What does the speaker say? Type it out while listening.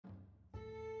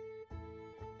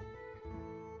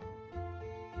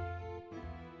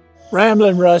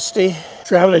Rambling Rusty,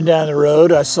 traveling down the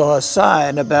road, I saw a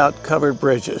sign about covered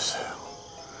bridges.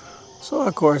 So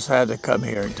of course I had to come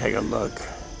here and take a look.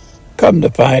 Come to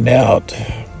find out,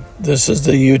 this is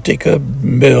the Utica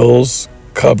Mills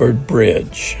Covered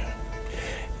Bridge.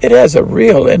 It has a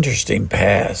real interesting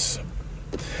past.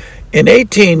 In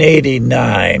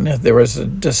 1889, there was a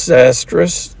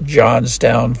disastrous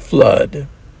Johnstown Flood.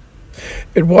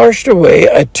 It washed away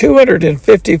a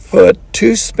 250-foot,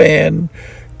 two-span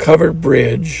covered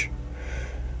bridge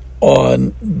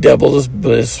on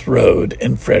Devilbiss Road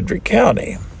in Frederick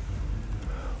County.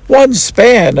 One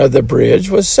span of the bridge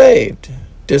was saved,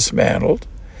 dismantled,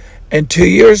 and 2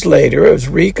 years later it was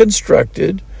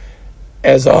reconstructed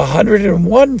as a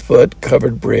 101-foot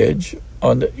covered bridge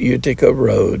on the Utica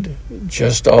Road,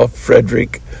 just off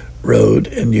Frederick Road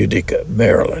in Utica,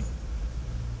 Maryland.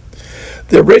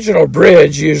 The original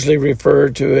bridge, usually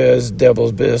referred to as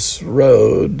Devilbiss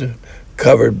Road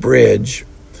Covered Bridge,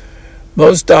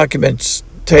 most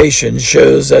documentation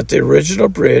shows that the original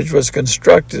bridge was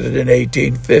constructed in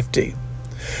 1850,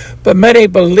 but many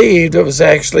believed it was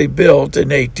actually built in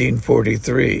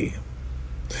 1843.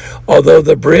 Although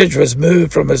the bridge was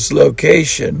moved from its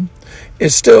location, it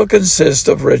still consists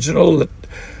of original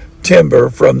timber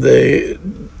from the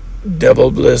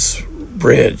Devilbiss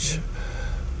Bridge,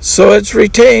 so it's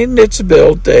retained its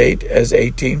build date as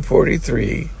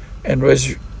 1843 and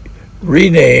was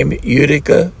renamed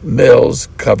Utica Mills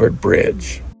Covered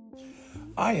Bridge.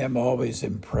 I am always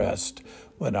impressed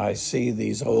when I see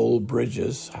these old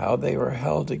bridges, how they were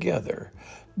held together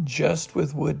just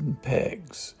with wooden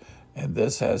pegs, and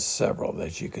this has several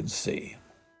that you can see.